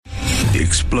The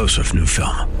explosive new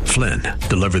film, Flynn,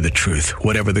 deliver the truth,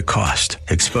 whatever the cost,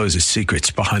 exposes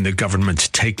secrets behind the government's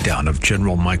takedown of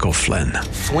General Michael Flynn.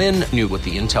 Flynn knew what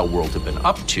the intel world had been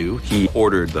up to. He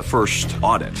ordered the first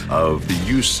audit of the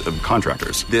use of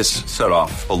contractors. This set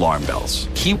off alarm bells.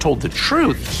 He told the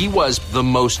truth. He was the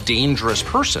most dangerous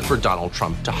person for Donald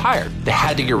Trump to hire. They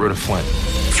had to get rid of Flynn.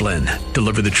 Flynn,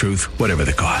 deliver the truth, whatever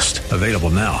the cost. Available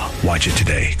now. Watch it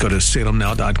today. Go to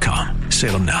salemnow.com.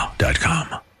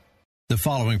 salemnow.com. The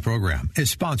following program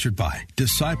is sponsored by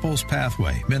Disciples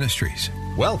Pathway Ministries.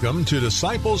 Welcome to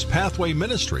Disciples Pathway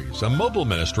Ministries, a mobile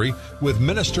ministry with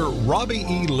Minister Robbie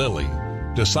E. Lilly.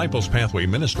 Disciples Pathway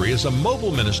Ministry is a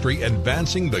mobile ministry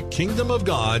advancing the kingdom of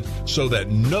God so that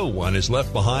no one is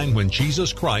left behind when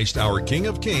Jesus Christ, our King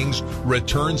of Kings,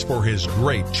 returns for his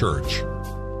great church.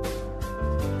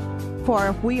 For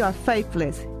if we are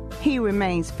faithless, he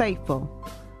remains faithful,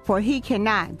 for he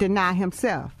cannot deny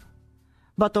himself.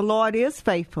 But the Lord is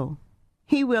faithful.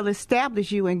 He will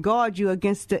establish you and guard you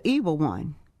against the evil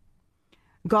one.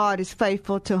 God is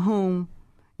faithful, to whom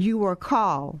you were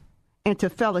called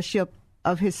into fellowship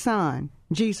of his Son,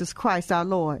 Jesus Christ our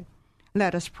Lord.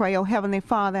 Let us pray. Oh, Heavenly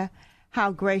Father,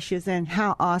 how gracious and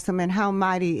how awesome and how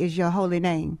mighty is your holy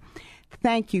name.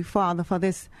 Thank you, Father, for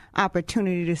this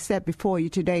opportunity to set before you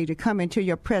today, to come into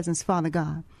your presence, Father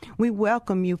God. We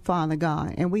welcome you, Father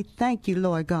God, and we thank you,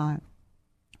 Lord God.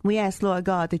 We ask, Lord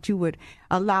God, that you would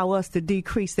allow us to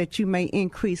decrease, that you may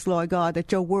increase, Lord God,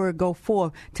 that your word go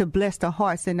forth to bless the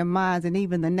hearts and the minds and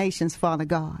even the nations, Father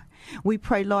God. We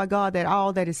pray, Lord God, that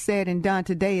all that is said and done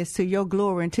today is to your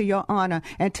glory and to your honor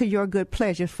and to your good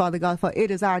pleasure, Father God, for it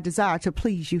is our desire to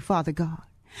please you, Father God.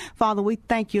 Father, we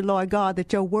thank you, Lord God,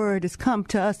 that your word has come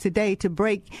to us today to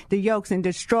break the yokes and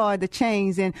destroy the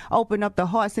chains and open up the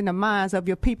hearts and the minds of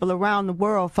your people around the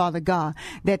world, Father God,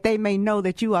 that they may know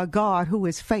that you are God who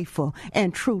is faithful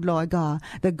and true, Lord God,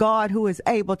 the God who is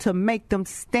able to make them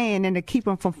stand and to keep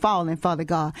them from falling, Father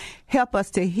God. Help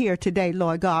us to hear today,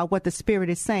 Lord God, what the Spirit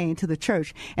is saying to the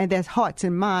church, and that hearts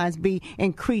and minds be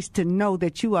increased to know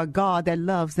that you are God that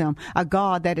loves them, a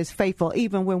God that is faithful,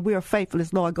 even when we're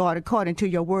faithless, Lord God, according to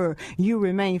your word, you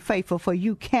remain faithful, for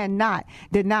you cannot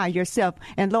deny yourself.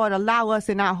 And Lord, allow us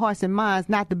in our hearts and minds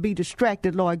not to be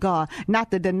distracted, Lord God,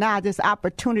 not to deny this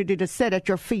opportunity to sit at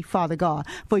your feet, Father God,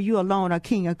 for you alone are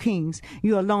King of Kings.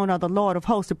 You alone are the Lord of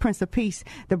hosts, the Prince of Peace,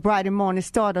 the bright and morning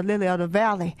star, the lily of the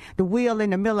valley, the wheel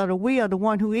in the middle of the wheel, the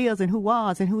one who is and who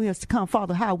was and who is to come.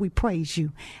 Father, how we praise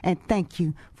you and thank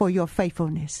you for your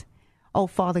faithfulness. Oh,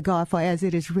 Father God, for as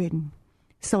it is written,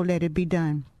 so let it be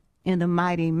done. In the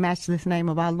mighty, matchless name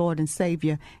of our Lord and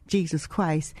Savior, Jesus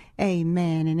Christ,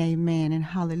 amen and amen and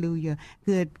hallelujah.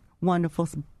 Good, wonderful,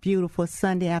 beautiful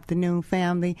Sunday afternoon,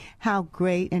 family. How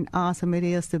great and awesome it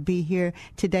is to be here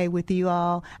today with you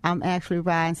all. I'm actually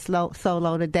riding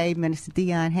solo today. Minister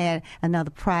Dion had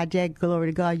another project. Glory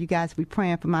to God. You guys be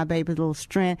praying for my baby's little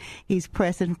strength. He's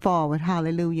pressing forward.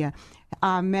 Hallelujah.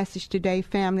 Our message today,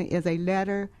 family, is a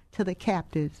letter to the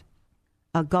captives,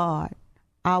 a God,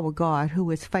 our God who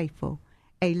is faithful.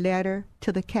 A letter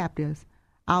to the captives,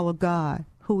 our God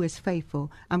who is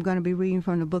faithful. I'm going to be reading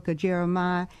from the book of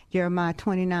Jeremiah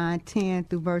 29:10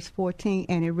 through verse 14,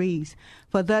 and it reads,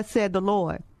 For thus said the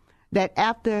Lord, that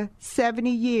after 70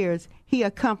 years he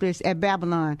accomplished at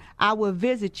Babylon, I will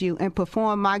visit you and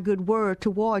perform my good word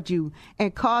toward you,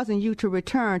 and causing you to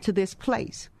return to this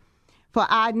place. For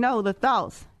I know the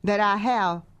thoughts that I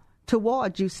have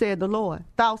toward you, said the Lord,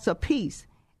 thoughts of peace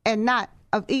and not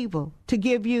of evil, to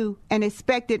give you an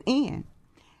expected end.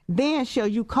 Then shall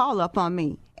you call upon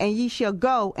me, and ye shall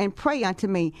go and pray unto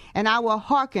me, and I will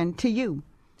hearken to you.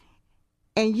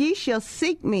 And ye shall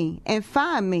seek me and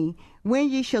find me, when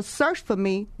ye shall search for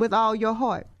me with all your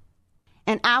heart.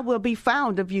 And I will be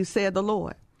found of you, said the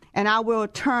Lord, and I will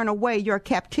turn away your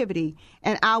captivity,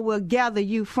 and I will gather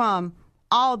you from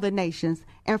all the nations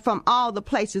and from all the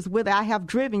places whither I have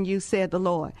driven you, said the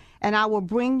Lord, and I will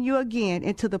bring you again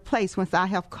into the place whence I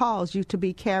have caused you to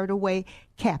be carried away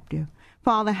captive.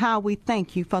 Father, how we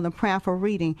thank you for the prayerful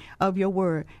reading of your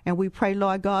word. And we pray,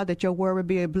 Lord God, that your word would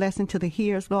be a blessing to the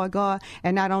hearers, Lord God,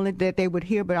 and not only that they would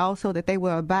hear, but also that they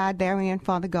will abide therein,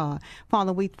 Father God.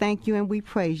 Father, we thank you and we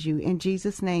praise you. In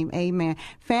Jesus' name, amen.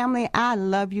 Family, I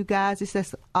love you guys. It's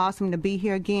just awesome to be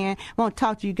here again. I want to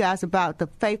talk to you guys about the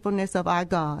faithfulness of our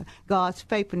God, God's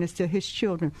faithfulness to his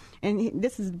children. And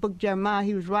this is the book of Jeremiah.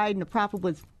 He was writing, the prophet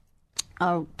was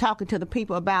talking to the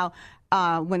people about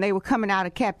when they were coming out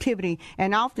of captivity.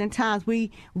 And oftentimes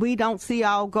we don't see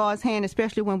all God's hand,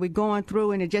 especially when we're going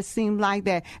through, and it just seems like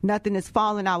that nothing is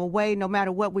falling our way, no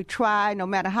matter what we try, no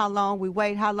matter how long we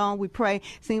wait, how long we pray,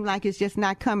 seems like it's just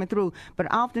not coming through.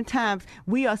 But oftentimes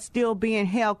we are still being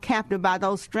held captive by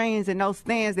those strings and those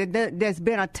things that's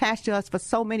been attached to us for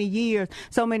so many years,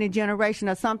 so many generations,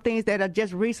 or some things that are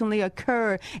just recently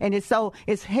occurred, and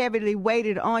it's heavily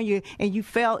weighted on you, and you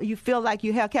feel like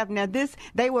you held captive. Now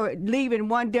they were leaving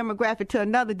one demographic to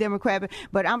another demographic,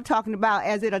 but I'm talking about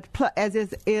as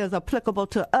it is applicable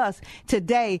to us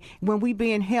today, when we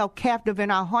being held captive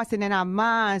in our hearts and in our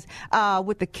minds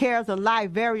with the cares of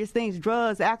life, various things,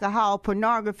 drugs, alcohol,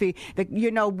 pornography,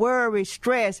 worry,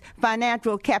 stress,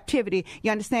 financial captivity.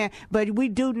 You understand? But we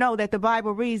do know that the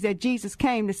Bible reads that Jesus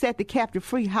came to set the captive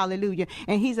free. Hallelujah!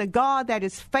 And He's a God that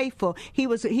is faithful. He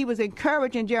was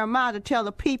encouraging Jeremiah to tell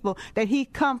the people that He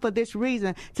come for this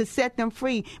reason, to set them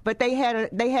free. But they had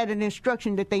an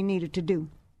instruction that they needed to do.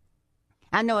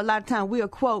 I know a lot of times we'll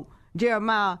quote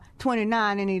Jeremiah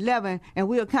 29:11, and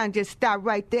we'll kind of just stop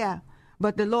right there.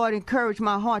 But the Lord encouraged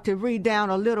my heart to read down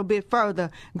a little bit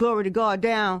further, glory to God,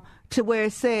 down to where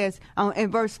it says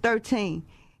in verse 13.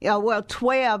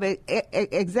 12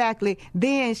 exactly.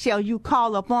 Then shall you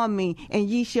call upon me, and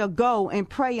ye shall go and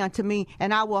pray unto me,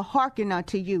 and I will hearken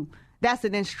unto you. That's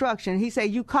an instruction. He said,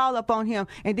 you call upon Him,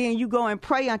 and then you go and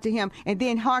pray unto Him, and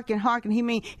then hearken. He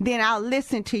means, then I'll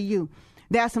listen to you.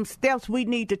 There are some steps we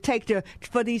need to take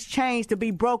for these chains to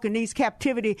be broken, these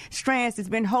captivity strands that's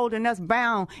been holding us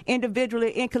bound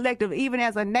individually and collectively, even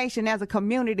as a nation, as a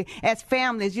community, as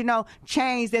families,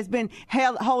 chains that's been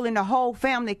holding the whole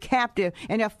family captive.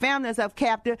 And if families are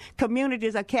captive,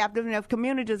 communities are captive. And if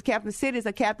communities are captive, cities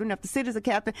are captive. And if the cities are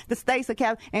captive, the states are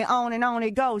captive, and on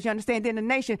it goes. You understand? Then the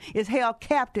nation is held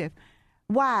captive.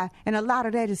 Why? And a lot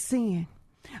of that is sin.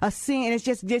 A sin, it's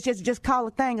just call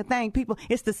a thing, people.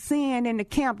 It's the sin in the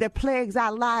camp that plagues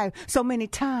our lives so many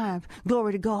times.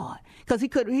 Glory to God. Because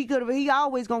he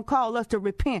always gonna call us to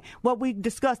repent. What we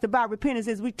discussed about repentance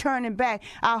is returning back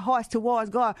our hearts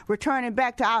towards God, returning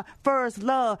back to our first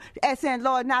love, and saying,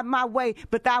 Lord, not my way,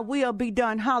 but thy will be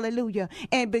done. Hallelujah.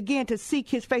 And begin to seek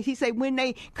His face. He said, when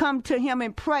they come to Him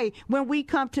and pray, when we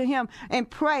come to Him and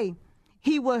pray,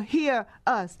 He will hear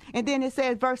us. And then it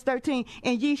says, verse 13,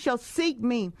 and ye shall seek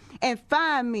me and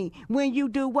find me when you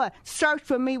do what? Search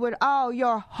for me with all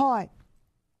your heart.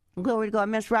 Glory to God,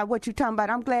 Mr. Rod, what you talking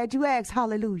about? I'm glad you asked.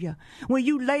 Hallelujah. When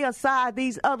you lay aside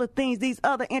these other things, these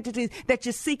other entities that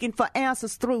you're seeking for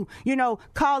answers through,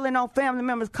 calling on family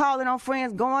members, calling on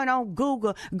friends, going on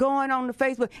Google, going on the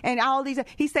Facebook, and all these,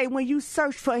 He say, when you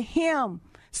search for Him,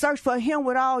 search for Him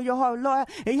with all your heart. Lord,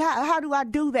 how do I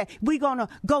do that? We're going to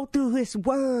go through His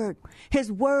word. His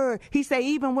word. He said,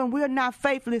 even when we're not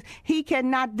faithless, He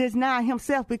cannot deny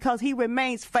Himself, because He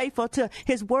remains faithful to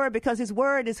His word, because His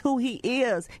word is who He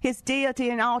is, His deity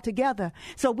and all together.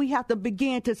 So we have to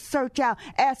begin to search out,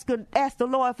 ask the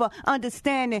Lord for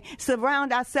understanding,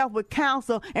 surround ourselves with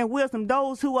counsel and wisdom,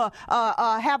 those who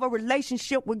have a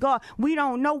relationship with God.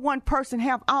 No one person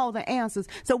have all the answers.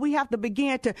 So we have to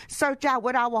begin to search out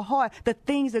with our heart the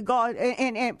things of God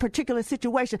in particular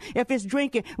situation. If it's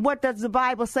drinking, what does the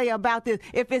Bible say about this?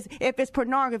 If it's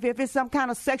pornography, if it's some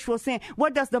kind of sexual sin,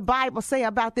 what does the Bible say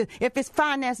about this? If it's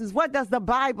finances, what does the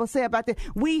Bible say about this?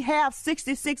 We have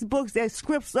 66 books that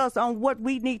scripts us on what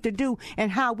we need to do and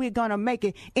how we're going to make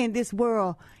it in this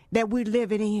world that we're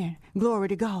living in. Glory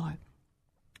to God.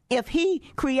 If He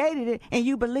created it and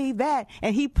you believe that,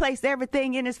 and He placed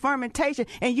everything in His fermentation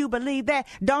and you believe that,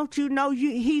 don't you know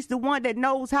He's the one that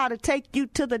knows how to take you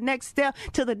to the next step,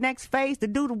 to the next phase, to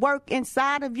do the work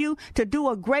inside of you, to do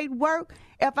a great work?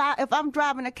 If I'm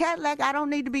driving a Cadillac, I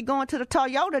don't need to be going to the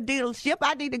Toyota dealership.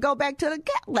 I need to go back to the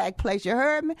Cadillac place. You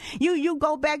heard me? You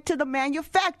go back to the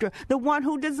manufacturer, the one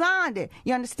who designed it.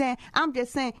 You understand? I'm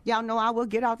just saying, y'all know I will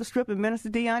get off the strip, and Minister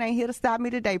Dion ain't here to stop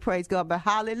me today, praise God. But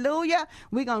hallelujah,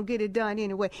 we're going to get it done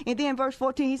anyway. And then verse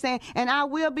 14, He's saying, and I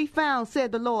will be found,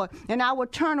 said the Lord, and I will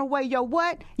turn away your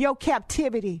what? Your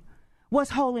captivity.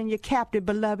 What's holding you captive,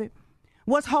 beloved?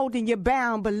 What's holding you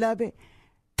bound, beloved?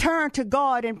 Turn to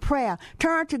God in prayer.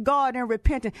 Turn to God in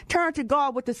repentance. Turn to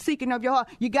God with the seeking of your heart.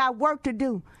 You got work to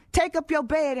do. Take up your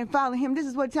bed and follow Him. This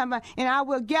is what He's talking about. And I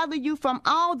will gather you from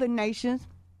all the nations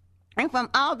and from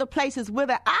all the places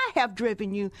whither I have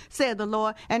driven you, said the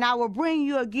Lord, and I will bring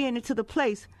you again into the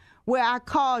place where I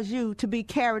cause you to be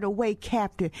carried away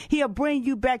captive. He'll bring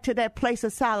you back to that place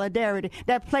of solidarity,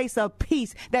 that place of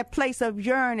peace, that place of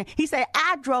yearning. He said,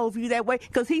 I drove you that way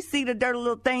because he see the dirty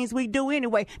little things we do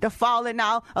anyway. The falling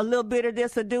out, a little bit of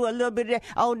this or do a little bit of that.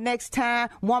 Oh, next time,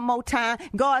 one more time.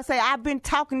 God say, I've been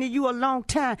talking to you a long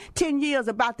time, 10 years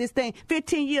about this thing,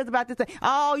 15 years about this thing.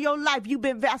 All your life you've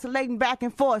been vacillating back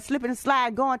and forth, slipping and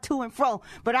sliding, going to and fro.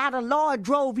 But the Lord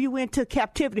drove you into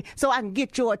captivity so I can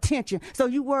get your attention. So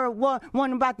you were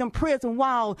one about them prison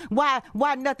walls. Why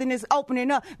nothing is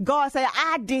opening up? God said,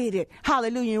 I did it.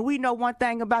 Hallelujah. And we know one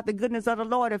thing about the goodness of the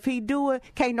Lord. If he do it,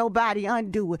 can't nobody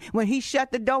undo it. When he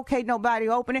shut the door, can't nobody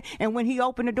open it. And when he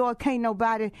opened the door, can't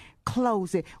nobody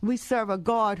close it. We serve a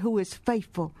God who is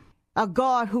faithful, a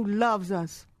God who loves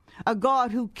us, a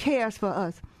God who cares for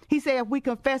us. He said if we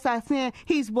confess our sin,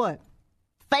 he's what?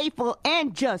 Faithful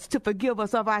and just to forgive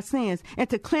us of our sins and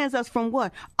to cleanse us from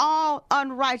what? All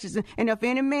unrighteousness. And if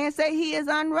any man say he is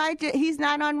unrighteous, he's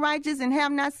not unrighteous and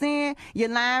have not sinned, you're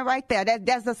lying right there.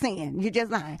 That's a sin. You're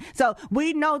just lying. So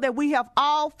we know that we have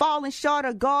all fallen short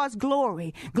of God's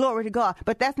glory. Glory to God.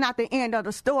 But that's not the end of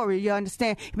the story, you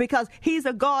understand? Because he's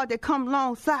a God that comes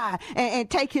alongside and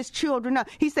take his children up.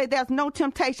 He said there's no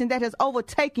temptation that has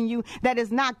overtaken you that is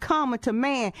not common to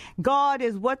man. God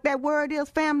is what that word is,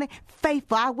 family?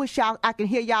 Faithful. I wish I can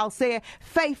hear y'all say it.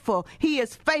 Faithful. He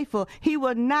is faithful. He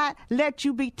will not let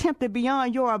you be tempted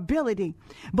beyond your ability.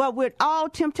 But with all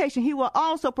temptation, he will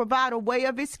also provide a way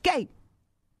of escape.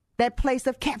 That place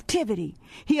of captivity.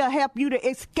 He'll help you to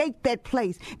escape that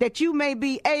place, that you may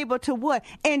be able to what?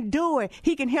 Endure.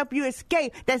 He can help you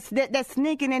escape that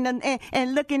sneaking in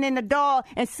and looking in the dark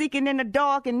and seeking in the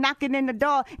dark and knocking in the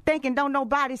dark, thinking don't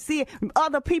nobody see it.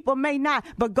 Other people may not,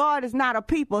 but God is not a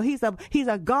people. He's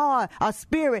a God, a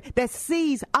spirit that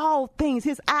sees all things.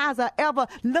 His eyes are ever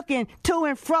looking to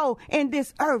and fro in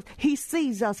this earth. He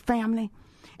sees us, family.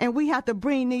 And we have to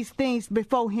bring these things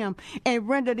before him and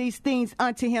render these things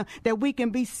unto him that we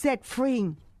can be set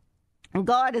free. And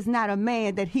God is not a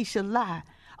man that he should lie,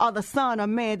 or the son of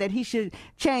man that he should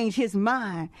change his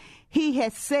mind. He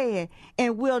has said,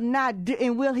 and will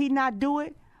he not do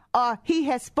it? Or he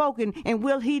has spoken, and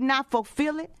will he not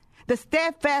fulfill it? The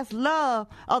steadfast love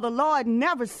of the Lord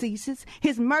never ceases.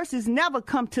 His mercies never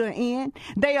come to an end.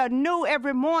 They are new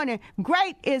every morning.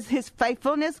 Great is his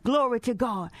faithfulness. Glory to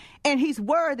God. And he's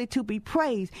worthy to be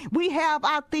praised. We have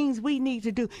our things we need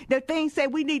to do. The things say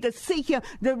we need to seek him.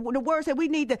 The word said we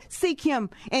need to seek him.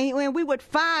 And when we would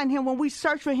find him, when we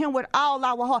search for him with all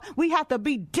our heart, we have to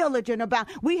be diligent about.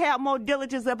 We have more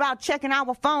diligence about checking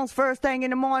our phones first thing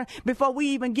in the morning before we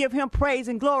even give him praise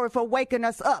and glory for waking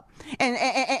us up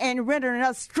and rendering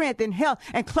us strength and health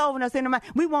and clothing us in the mind.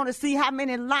 We want to see how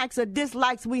many likes or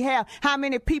dislikes we have, how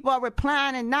many people are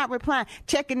replying and not replying,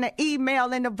 checking the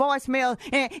email and the voicemail,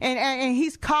 and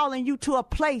he's calling you to a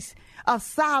place of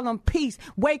solemn peace.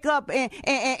 Wake up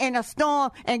in a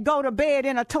storm and go to bed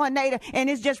in a tornado, and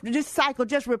it's just this cycle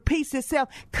just repeats itself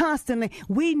constantly.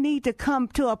 We need to come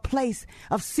to a place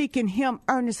of seeking him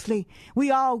earnestly. We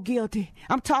all guilty.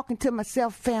 I'm talking to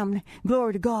myself, family.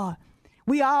 Glory to God.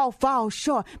 We all fall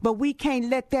short, but we can't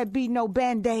let that be no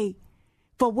band-aid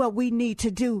for what we need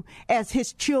to do as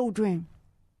his children,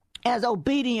 as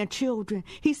obedient children.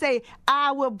 He said,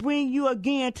 I will bring you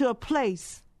again to a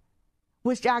place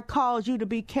which I caused you to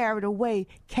be carried away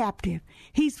captive.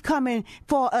 He's coming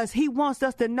for us. He wants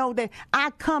us to know that I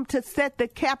come to set the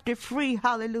captive free.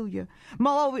 Hallelujah.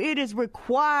 Moreover, it is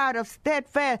required of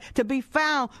steadfast to be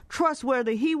found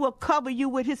trustworthy. He will cover you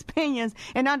with his pinions,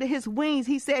 and under his wings,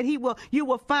 he said, you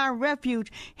will find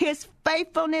refuge. His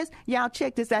faithfulness, y'all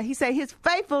check this out. He said his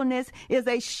faithfulness is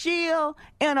a shield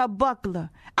and a buckler.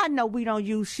 I know we don't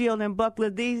use shield and buckler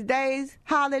these days.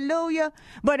 Hallelujah.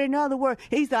 But in other words,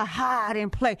 he's a hide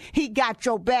and play. He got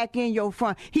your back in your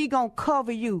front. He gonna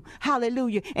cover you.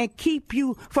 Hallelujah. And keep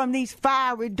you from these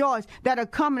fiery darts that are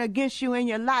coming against you in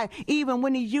your life. Even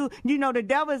when you know, the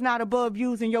devil is not above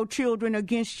using your children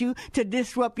against you to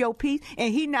disrupt your peace.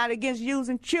 And he's not against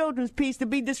using children's peace to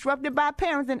be disrupted by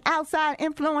parents and outside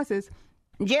influences.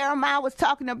 Jeremiah was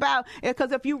talking about,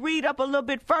 because if you read up a little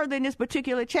bit further in this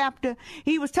particular chapter,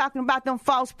 he was talking about them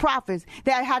false prophets,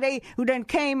 that how they who then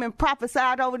came and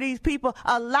prophesied over these people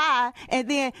a lie, and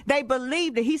then they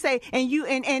believed it. He said, and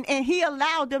he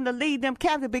allowed them to lead them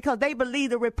captive because they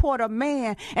believed the report of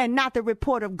man and not the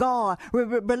report of God,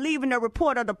 believing the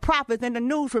report of the prophets and the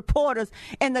news reporters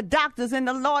and the doctors and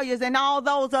the lawyers and all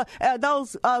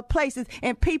those places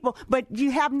and people, but you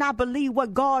have not believed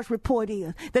what God's report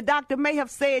is. The doctor may have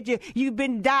have said you've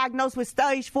been diagnosed with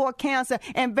stage 4 cancer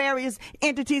and various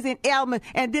entities and ailments,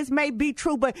 and this may be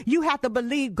true, but you have to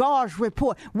believe God's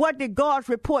report. What did God's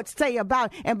report say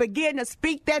about it? And begin to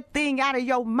speak that thing out of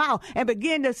your mouth and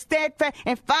begin to steadfast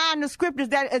and find the scriptures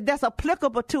that's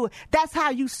applicable to it. That's how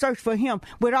you search for him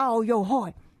with all your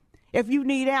heart. If you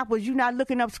need apples, you're not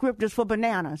looking up scriptures for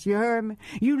bananas. You heard me?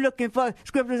 You looking for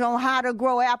scriptures on how to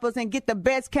grow apples and get the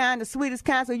best kind, the sweetest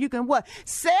kind, so you can what?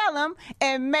 Sell them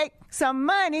and make some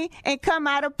money and come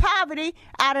out of poverty,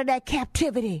 out of that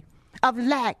captivity of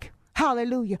lack.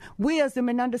 Hallelujah. Wisdom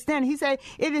and understanding. He said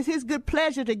it is his good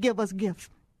pleasure to give us gifts.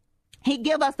 He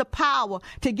give us the power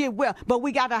to get well, but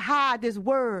we got to hide this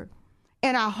word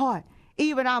in our heart.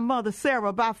 Even our mother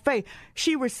Sarah, by faith,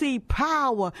 she received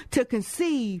power to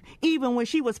conceive even when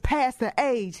she was past the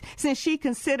age, since she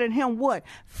considered him what?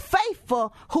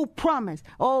 Faithful who promised.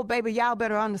 Oh, baby, y'all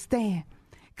better understand.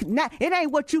 Now, it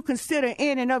ain't what you consider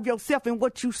in and of yourself and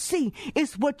what you see.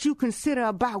 It's what you consider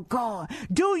about God.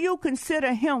 Do you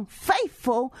consider him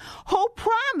faithful who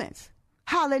promised?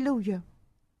 Hallelujah.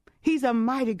 He's a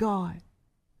mighty God.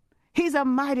 He's a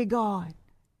mighty God.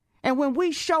 And when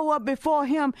we show up before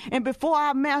him and before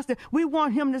our master, we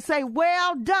want him to say,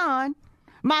 well done,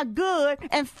 my good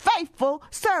and faithful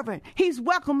servant. He's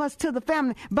welcomed us to the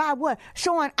family by what?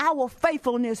 Showing our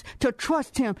faithfulness to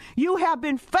trust him. You have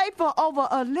been faithful over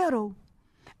a little.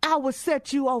 I will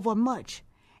set you over much.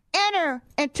 Enter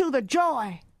into the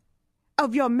joy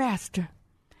of your master.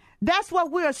 That's what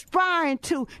we're aspiring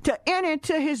to enter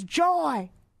into his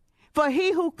joy. For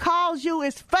he who calls you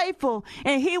is faithful,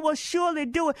 and he will surely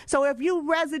do it. So if you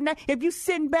resonate, if you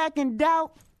sitting back in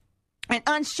doubt and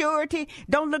unsurety,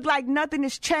 don't look like nothing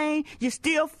has changed, you're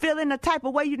still feeling the type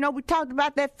of way, you know, we talked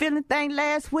about that feeling thing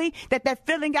last week, that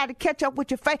feeling got to catch up with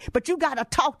your faith, but you got to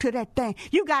talk to that thing.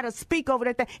 You got to speak over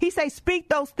that thing. He say, speak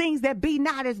those things that be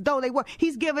not as though they were.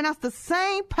 He's given us the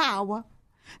same power,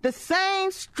 the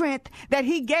same strength that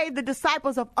he gave the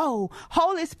disciples of old.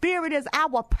 Holy Spirit is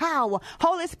our power.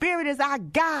 Holy Spirit is our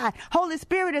guide. Holy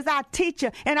Spirit is our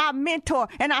teacher and our mentor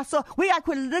and our soul. We got to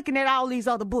quit looking at all these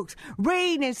other books,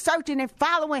 reading and searching and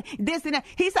following this and that.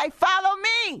 He say, follow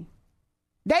me.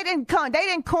 They didn't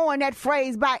coin that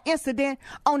phrase by incident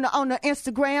on the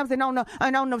Instagrams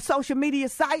and on the social media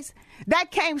sites.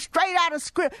 That came straight out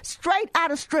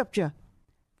of scripture.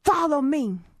 Follow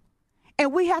me.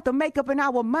 And we have to make up in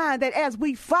our mind that as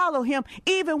we follow him,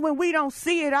 even when we don't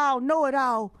see it all, know it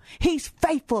all, he's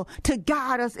faithful to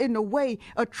guide us in the way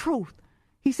of truth.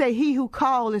 He said, he who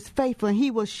called is faithful, and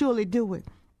he will surely do it.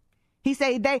 He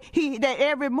said that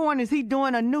every morning he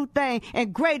doing a new thing,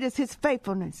 and great is his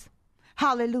faithfulness.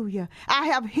 Hallelujah. I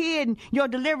have hidden your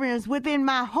deliverance within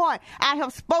my heart. I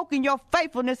have spoken your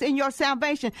faithfulness in your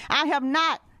salvation. I have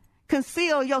not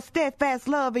concealed your steadfast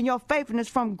love and your faithfulness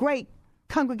from great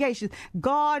congregations.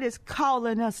 God is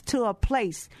calling us to a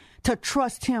place to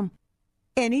trust him.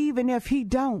 And even if he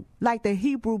don't, like the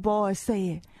Hebrew boys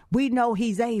said, we know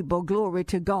he's able. Glory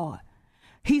to God.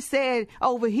 He said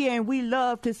over here, and we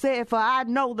love to say it, for I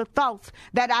know the thoughts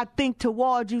that I think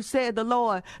toward you, said the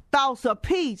Lord, thoughts of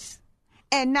peace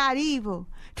and not evil,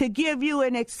 to give you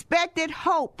an expected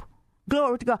hope.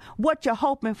 Glory to God. What you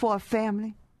hoping for,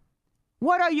 family?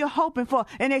 What are you hoping for?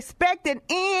 An expected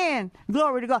end.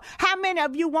 Glory to God. How many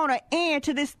of you want an end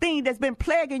to this thing that's been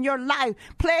plaguing your life,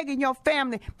 plaguing your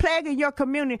family, plaguing your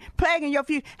community, plaguing your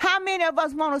future? How many of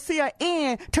us want to see an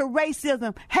end to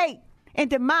racism, hate, and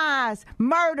demise,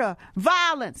 murder,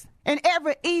 violence, and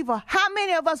every evil? How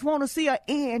many of us want to see an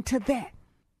end to that?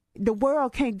 The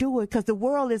world can't do it, because the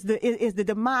world is the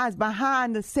demise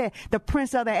behind the set, the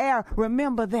prince of the air.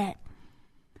 Remember that.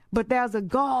 But there's a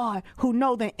God who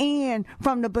knows the end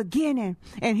from the beginning,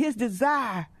 and his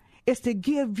desire is to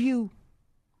give you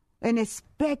an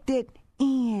expected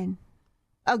end,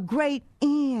 a great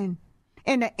end.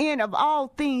 And the end of all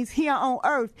things here on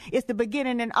earth is the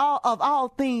beginning of all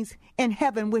things in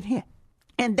heaven with him.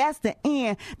 And that's the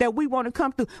end that we want to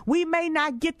come through. We may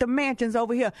not get the mansions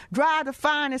over here, drive the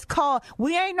finest car.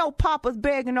 We ain't no paupers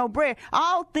begging no bread.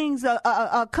 All things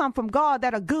come from God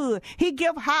that are good. He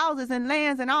give houses and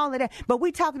lands and all of that. But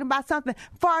we talking about something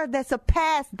far that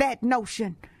surpassed that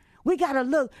notion. We got to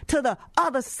look to the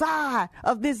other side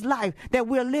of this life that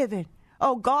we're living.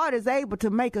 Oh, God is able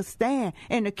to make us stand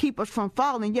and to keep us from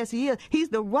falling. Yes, he is. He's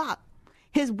the rock.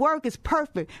 His work is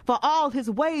perfect, for all his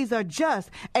ways are just.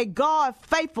 A God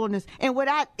faithfulness and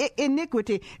without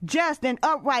iniquity, just and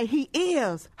upright he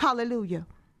is. Hallelujah.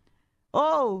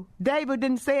 Oh, David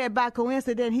didn't say it by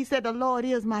coincidence. He said, the Lord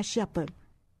is my shepherd.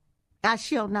 I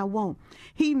shall not want.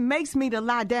 He makes me to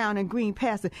lie down in green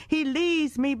pastures. He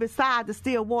leads me beside the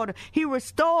still water. He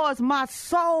restores my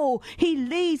soul. He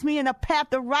leads me in the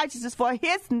path of righteousness for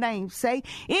his name's sake.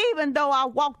 Even though I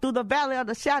walk through the valley of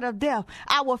the shadow of death,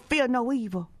 I will fear no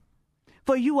evil.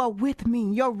 For you are with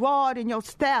me. Your rod and your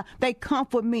staff, they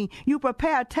comfort me. You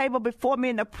prepare a table before me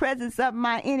in the presence of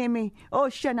my enemy. Oh,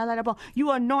 you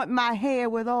anoint my head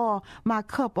with oil. My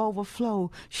cup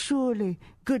overflow. Surely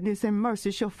goodness and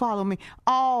mercy shall follow me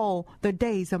all the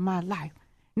days of my life.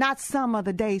 Not some of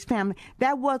the days, family.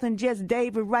 That wasn't just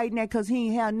David writing that because he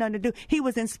ain't had nothing to do. He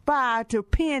was inspired to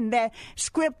pen that,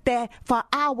 script that for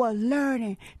our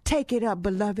learning. Take it up,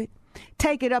 beloved.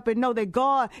 Take it up and know that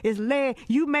God is laying.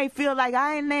 You may feel like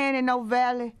I ain't laying in no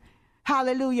valley.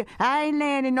 Hallelujah. I ain't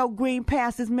laying in no green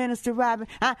pastures, Minister Robin.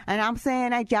 And I'm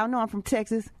saying that, y'all know I'm from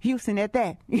Texas, Houston at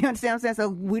that. You understand what I'm saying? So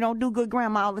we don't do good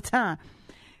grandma all the time.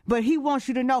 But he wants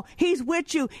you to know he's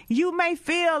with you. You may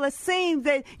feel, it seems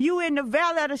that you in the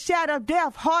valley of the shadow of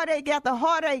death, heartache after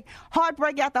heartache,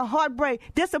 heartbreak after heartbreak,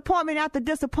 disappointment after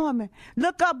disappointment.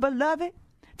 Look up, beloved,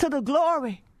 to the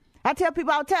glory. I tell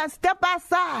people all the time, step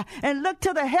outside and look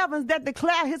to the heavens that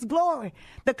declare his glory.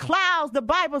 The clouds, the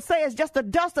Bible says, just the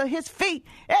dust of his feet.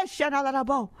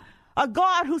 A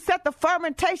God who set the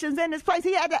fermentations in this place.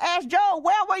 He had to ask Job,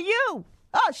 where were you?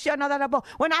 Oh,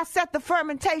 when I set the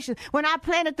fermentation, when I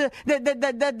planted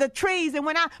the trees, and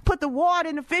when I put the water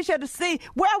in the fish of the sea,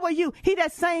 where were you? He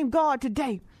that same God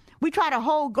today. We try to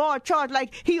hold God charged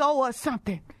like he owe us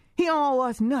something. He don't owe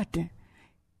us nothing.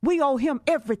 We owe him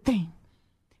everything.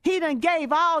 He done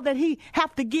gave all that he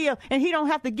have to give, and he don't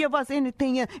have to give us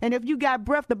anything. And if you got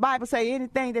breath, the Bible say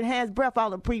anything that has breath,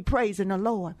 all the praising the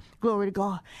Lord. Glory to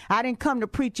God. I didn't come to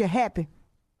preach you happy.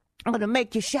 I'm going to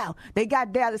make you shout. They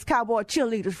got Dallas Cowboy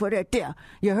cheerleaders for that there.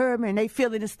 You heard me? And they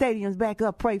filling the stadiums back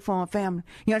up. Pray for them, family.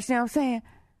 You understand what I'm saying?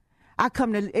 I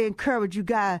come to encourage you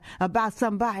guys about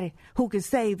somebody who can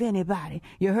save anybody.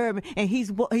 You heard me? And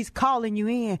he's calling you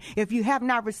in. If you have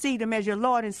not received him as your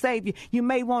Lord and Savior, you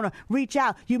may want to reach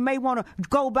out. You may want to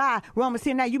go by Romans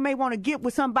 10. Now, you may want to get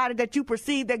with somebody that you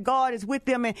perceive that God is with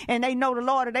them and they know the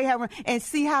Lord and they have, and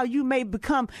see how you may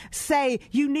become saved.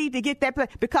 You need to get that place,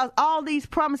 because all these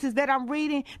promises that I'm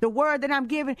reading, the word that I'm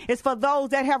giving, is for those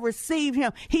that have received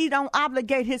him. He don't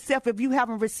obligate himself if you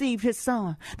haven't received his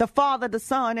Son, the Father, the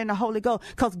Son, and the Holy Ghost,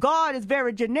 because God is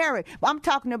very generic. I'm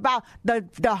talking about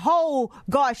the whole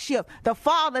Godship, the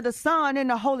Father, the Son, and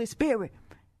the Holy Spirit,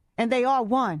 and they are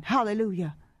one.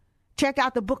 Hallelujah. Check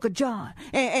out the book of John.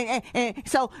 And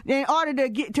so in order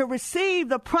to receive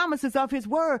the promises of his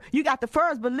word, you got to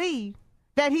first believe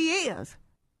that he is.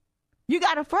 You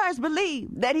got to first believe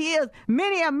that he is.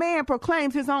 Many a man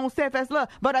proclaims his own steadfast love,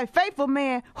 but a faithful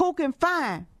man who can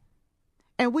find?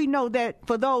 And we know that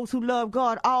for those who love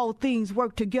God, all things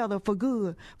work together for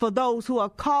good. For those who are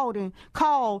called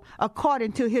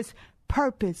according to his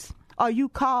purpose. Are you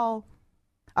called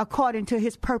according to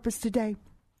his purpose today?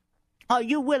 Are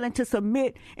you willing to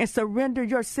submit and surrender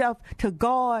yourself to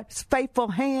God's faithful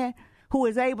hand, who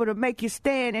is able to make you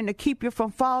stand and to keep you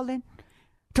from falling?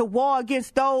 To war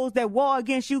against those that war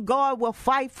against you, God will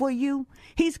fight for you.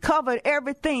 He's covered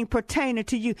everything pertaining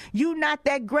to you. You're not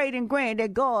that great and grand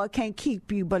that God can't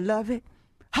keep you, beloved.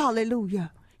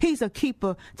 Hallelujah. He's a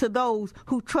keeper to those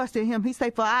who trust in him. He say,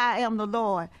 for I am the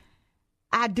Lord.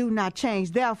 I do not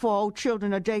change. Therefore, O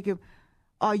children of Jacob,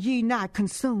 are ye not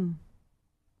consumed?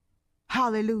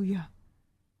 Hallelujah.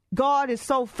 God is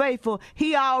so faithful.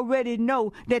 He already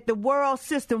know that the world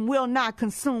system will not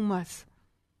consume us.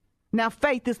 Now,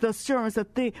 faith is the assurance of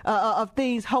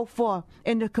things hoped for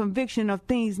and the conviction of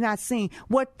things not seen.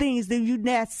 What things do you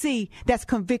not see that's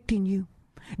convicting you?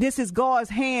 This is God's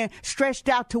hand stretched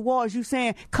out towards you,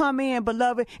 saying, come in,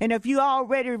 beloved. And if you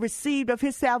already received of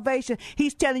his salvation,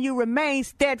 he's telling you, remain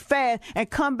steadfast and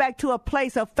come back to a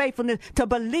place of faithfulness to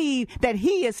believe that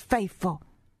he is faithful.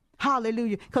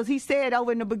 Hallelujah. Because he said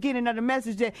over in the beginning of the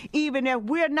message that even if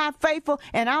we're not faithful,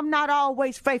 and I'm not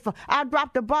always faithful, I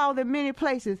dropped the ball in many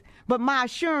places, but my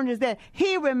assurance is that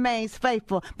he remains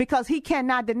faithful because he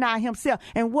cannot deny himself.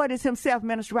 And what is himself,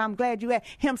 Minister? I'm glad you asked.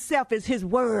 Himself is his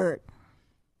word.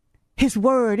 His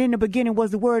word. In the beginning was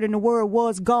the word, and the word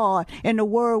was God, and the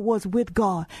word was with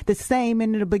God. The same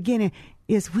in the beginning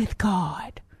is with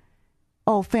God.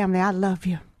 Oh, family, I love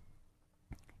you.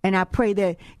 And I pray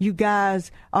that you guys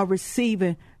are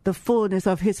receiving the fullness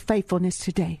of his faithfulness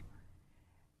today.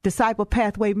 Disciple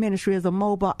Pathway Ministry is a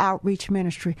mobile outreach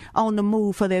ministry on the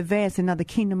move for the advancing of the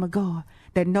kingdom of God,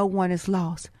 that no one is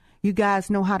lost. You guys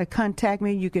know how to contact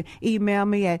me. You can email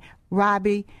me at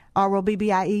Robbie,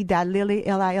 ROBBIE.Lilly,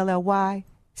 LILLY,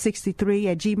 63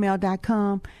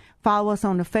 @gmail.com. Follow us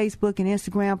on the Facebook and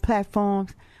Instagram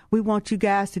platforms. We want you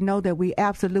guys to know that we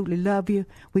absolutely love you.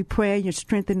 We pray your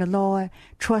strength in the Lord.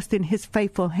 Trust in his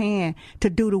faithful hand to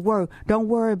do the work. Don't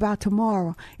worry about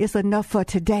tomorrow. It's enough for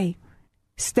today.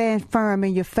 Stand firm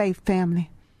in your faith, family,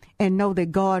 and know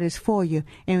that God is for you.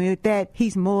 And with that,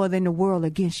 he's more than the world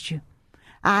against you.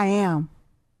 I am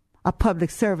a public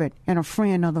servant and a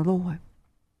friend of the Lord.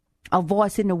 A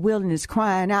voice in the wilderness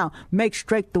crying out, make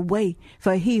straight the way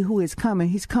for he who is coming.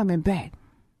 He's coming back.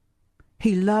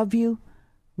 He loves you.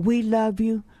 We love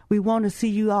you. We want to see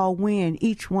you all win,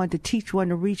 each one to teach one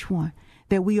to reach one,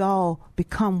 that we all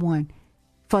become one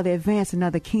for the advancing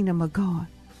of the kingdom of God.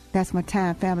 That's my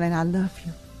time, family, and I love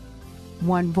you.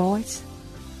 One voice,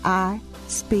 I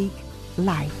speak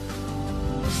life.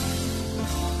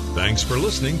 Thanks for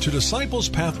listening to Disciples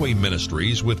Pathway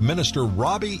Ministries with Minister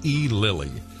Robbie E.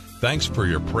 Lilly. Thanks for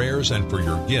your prayers and for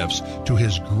your gifts to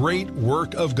his great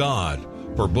work of God.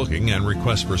 For booking and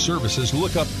requests for services,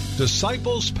 look up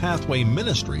Disciples Pathway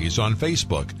Ministries on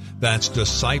Facebook. That's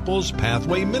Disciples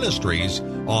Pathway Ministries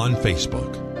on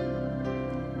Facebook.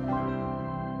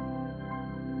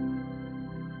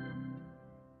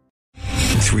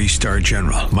 Three-star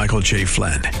General Michael J.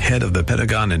 Flynn, head of the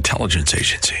Pentagon Intelligence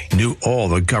Agency, knew all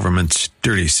the government's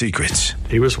dirty secrets.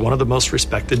 He was one of the most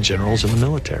respected generals in the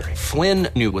military. Flynn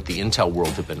knew what the intel world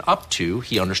had been up to.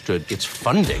 He understood its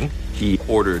funding. He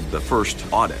ordered the first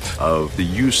audit of the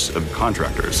use of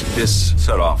contractors. This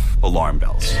set off alarm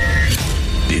bells.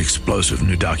 The explosive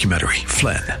new documentary,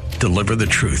 Flynn, Deliver the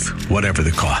Truth, Whatever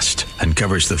the Cost,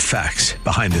 uncovers the facts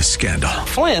behind this scandal.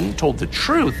 Flynn told the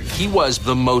truth. He was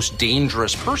the most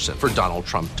dangerous person for Donald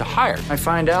Trump to hire. I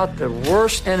find out the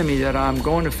worst enemy that I'm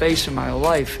going to face in my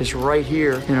life is right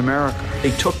here in America.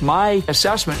 They took my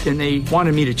assessment and they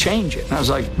wanted me to change it. And I was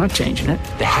like, I'm not changing it.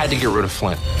 They had to get rid of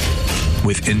Flynn.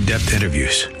 With in-depth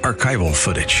interviews, archival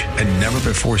footage, and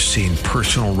never-before-seen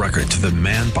personal records of the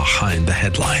man behind the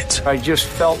headlines. I just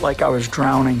felt like I was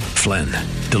drowning. Flynn,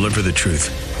 Deliver the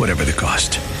Truth, Whatever the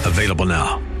Cost. Available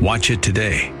now. Watch it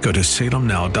today. Go to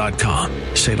salemnow.com.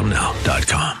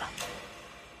 salemnow.com.